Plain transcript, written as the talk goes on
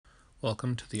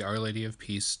Welcome to the Our Lady of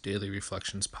Peace Daily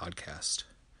Reflections podcast.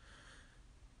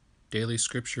 Daily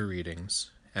scripture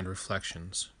readings and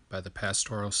reflections by the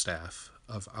pastoral staff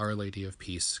of Our Lady of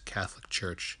Peace Catholic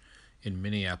Church in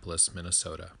Minneapolis,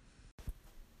 Minnesota.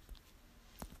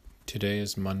 Today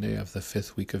is Monday of the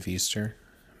 5th week of Easter,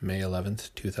 May 11th,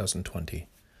 2020.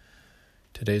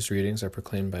 Today's readings are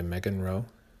proclaimed by Megan Rowe,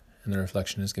 and the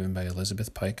reflection is given by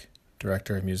Elizabeth Pike,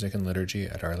 Director of Music and Liturgy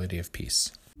at Our Lady of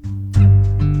Peace.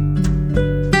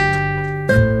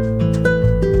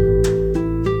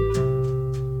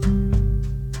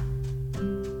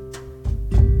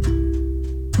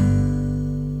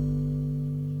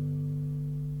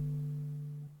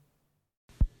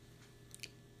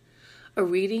 A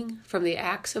reading from the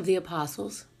Acts of the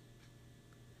Apostles.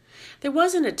 There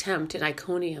was an attempt in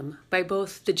Iconium by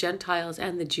both the Gentiles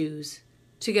and the Jews,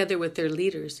 together with their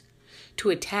leaders, to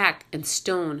attack and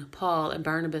stone Paul and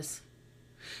Barnabas.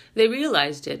 They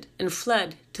realized it and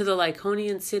fled to the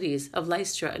Lycaonian cities of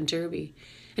Lystra and Derbe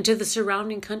and to the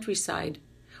surrounding countryside,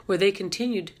 where they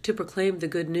continued to proclaim the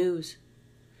good news.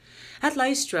 At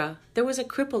Lystra there was a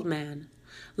crippled man,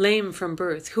 lame from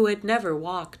birth, who had never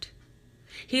walked.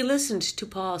 He listened to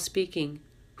Paul speaking,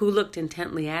 who looked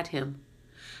intently at him,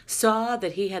 saw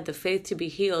that he had the faith to be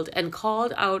healed, and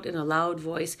called out in a loud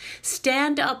voice,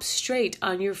 "Stand up straight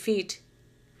on your feet."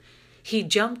 He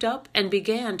jumped up and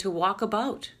began to walk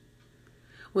about.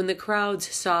 When the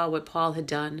crowds saw what Paul had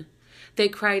done, they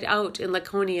cried out in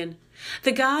Lycaonian,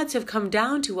 "The gods have come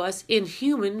down to us in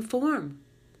human form."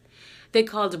 They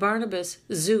called Barnabas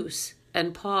Zeus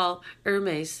and Paul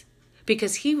Hermes,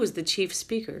 because he was the chief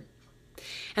speaker.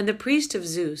 And the priest of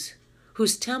Zeus,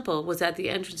 whose temple was at the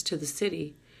entrance to the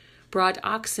city, brought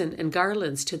oxen and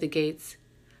garlands to the gates,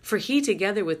 for he,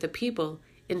 together with the people,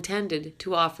 intended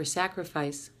to offer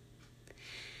sacrifice.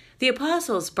 The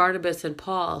apostles Barnabas and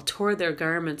Paul tore their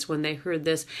garments when they heard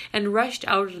this and rushed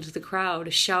out into the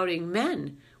crowd, shouting,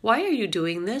 "Men, why are you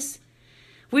doing this?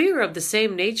 We are of the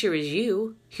same nature as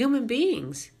you, human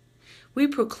beings. We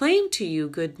proclaim to you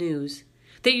good news,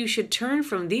 that you should turn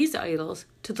from these idols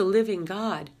to the living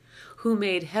God, who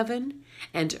made heaven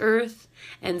and earth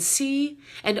and sea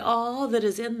and all that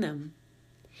is in them.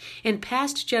 In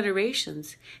past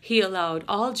generations he allowed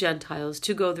all Gentiles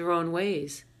to go their own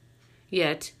ways.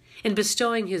 Yet, in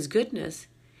bestowing his goodness,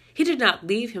 he did not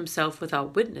leave himself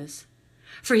without witness,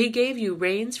 for he gave you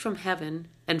rains from heaven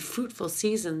and fruitful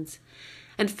seasons,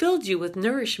 and filled you with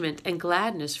nourishment and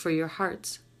gladness for your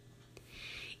hearts."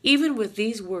 Even with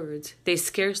these words, they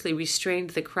scarcely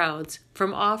restrained the crowds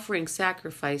from offering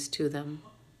sacrifice to them.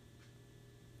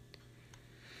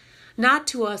 Not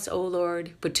to us, O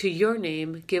Lord, but to your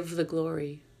name give the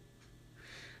glory.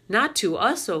 Not to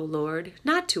us, O Lord,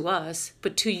 not to us,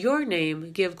 but to your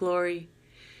name give glory.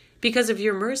 Because of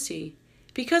your mercy,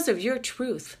 because of your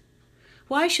truth.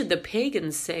 Why should the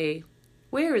pagans say,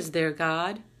 "Where is their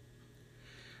God?"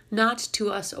 Not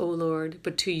to us, O Lord,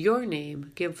 but to your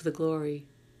name give the glory.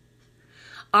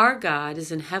 Our God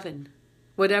is in heaven.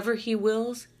 Whatever he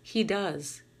wills, he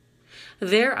does.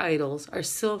 Their idols are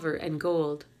silver and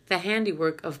gold, the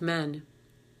handiwork of men.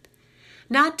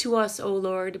 Not to us, O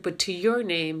Lord, but to your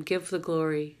name give the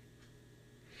glory.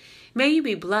 May you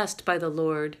be blessed by the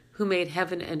Lord, who made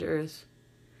heaven and earth.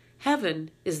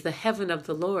 Heaven is the heaven of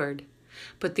the Lord,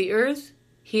 but the earth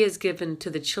he has given to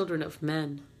the children of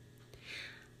men.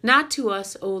 Not to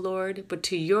us, O Lord, but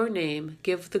to your name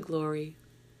give the glory.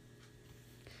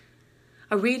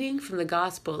 A reading from the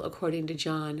Gospel according to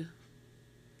John.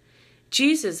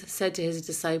 Jesus said to his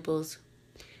disciples,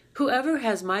 "Whoever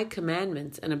has my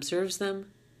commandments and observes them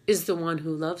is the one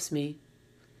who loves me.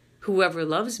 Whoever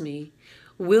loves me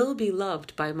will be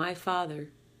loved by my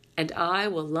Father, and I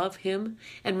will love him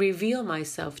and reveal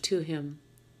myself to him."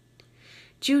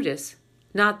 Judas,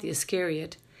 not the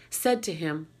Iscariot, said to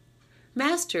him,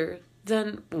 "Master,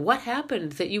 then what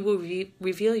happened that you will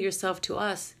reveal yourself to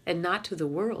us and not to the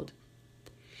world?"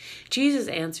 Jesus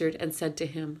answered and said to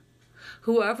him,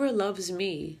 "Whoever loves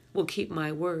me will keep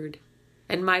my word,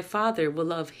 and my Father will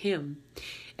love him,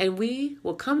 and we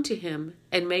will come to him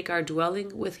and make our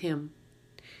dwelling with him.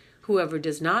 Whoever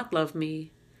does not love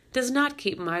me does not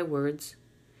keep my words.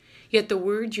 Yet the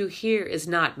word you hear is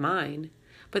not mine,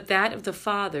 but that of the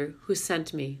Father who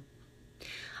sent me.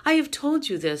 I have told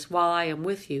you this while I am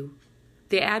with you.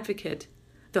 The Advocate,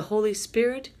 the Holy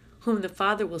Spirit, whom the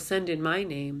Father will send in my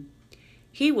name,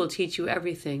 he will teach you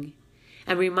everything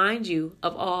and remind you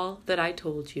of all that I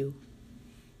told you."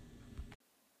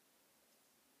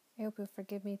 I hope you'll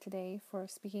forgive me today for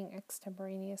speaking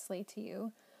extemporaneously to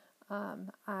you.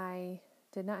 I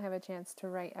did not have a chance to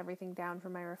write everything down for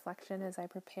my reflection as I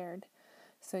prepared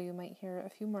so you might hear a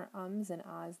few more ums and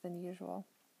ahs than usual.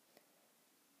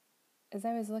 As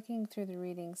I was looking through the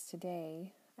readings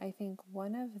today, I think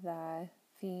one of the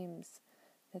themes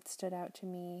that stood out to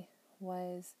me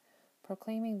was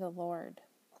proclaiming the Lord.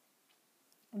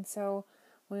 And so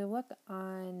when we look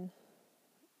on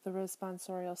the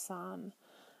responsorial psalm,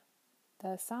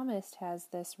 the psalmist has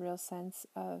this real sense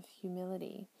of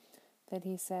humility, that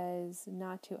he says,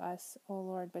 "Not to us, O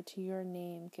Lord, but to your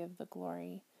name give the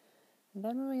glory." And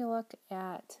then when we look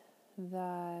at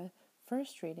the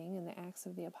first reading in the Acts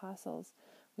of the Apostles,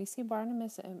 we see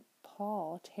Barnabas and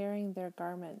Paul tearing their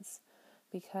garments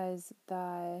because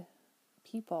the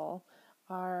people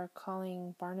are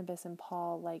calling Barnabas and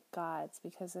Paul like gods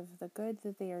because of the good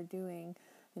that they are doing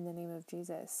in the name of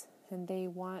Jesus. And they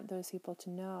want those people to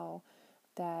know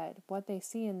that what they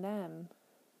see in them,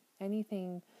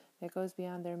 anything that goes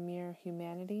beyond their mere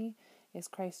humanity, is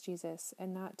Christ Jesus,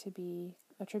 and not to be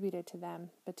attributed to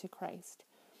them, but to Christ.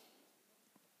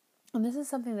 And this is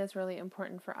something that's really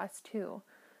important for us too,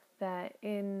 that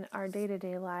in our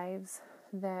day-to-day lives,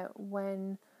 that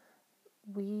when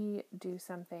we do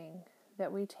something,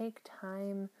 that we take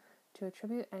time to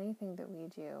attribute anything that we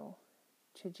do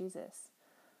to Jesus,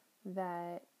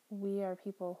 that we are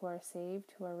people who are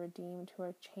saved, who are redeemed, who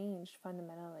are changed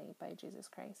fundamentally by Jesus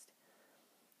Christ.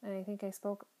 And I think I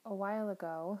spoke a while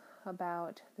ago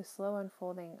about the slow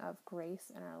unfolding of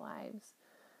grace in our lives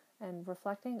and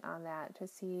reflecting on that to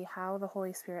see how the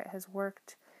Holy Spirit has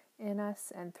worked in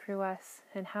us and through us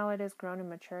and how it has grown in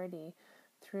maturity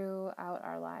throughout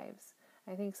our lives.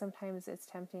 I think sometimes it's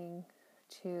tempting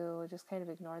to just kind of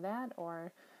ignore that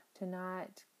or to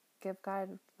not give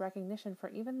God recognition for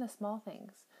even the small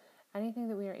things. Anything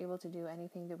that we are able to do,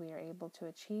 anything that we are able to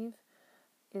achieve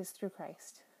is through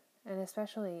Christ. And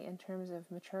especially in terms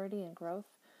of maturity and growth,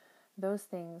 those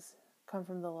things come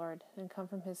from the Lord and come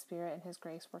from His Spirit and His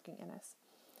grace working in us.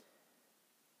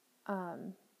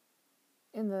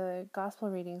 In the gospel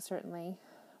reading, certainly,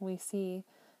 we see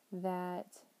that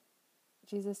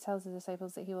Jesus tells the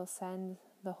disciples that He will send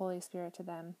the Holy Spirit to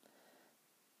them,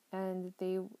 and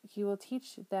He will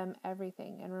teach them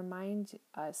everything and remind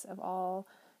us of all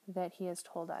that He has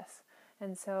told us.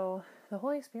 And so the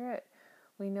Holy Spirit,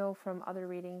 we know from other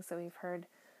readings that we've heard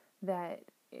that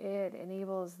it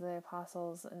enables the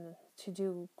apostles to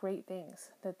do great things,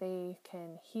 that they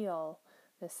can heal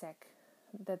the sick,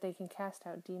 that they can cast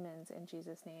out demons in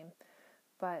Jesus' name.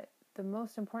 But the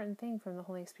most important thing from the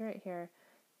Holy Spirit here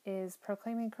is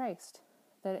proclaiming Christ,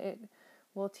 that it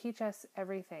will teach us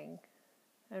everything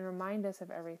and remind us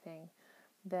of everything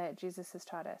that Jesus has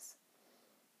taught us.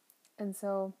 And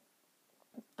so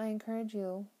I encourage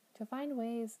you to find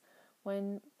ways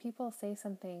when people say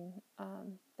something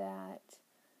that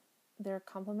they're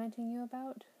complimenting you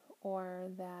about, or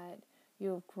that you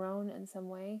have grown in some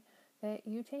way, that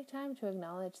you take time to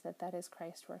acknowledge that that is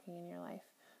Christ working in your life,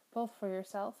 both for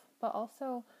yourself, but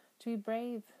also to be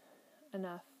brave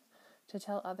enough to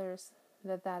tell others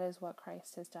that that is what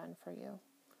Christ has done for you.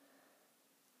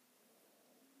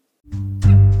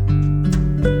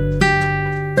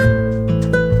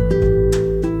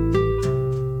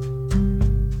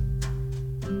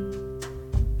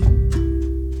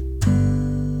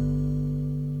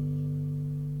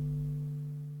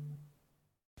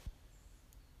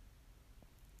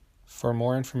 For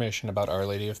more information about Our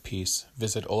Lady of Peace,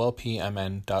 visit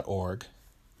olpmn.org,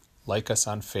 like us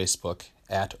on Facebook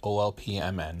at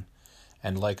olpmn,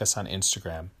 and like us on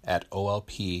Instagram at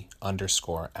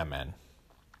olp_mn.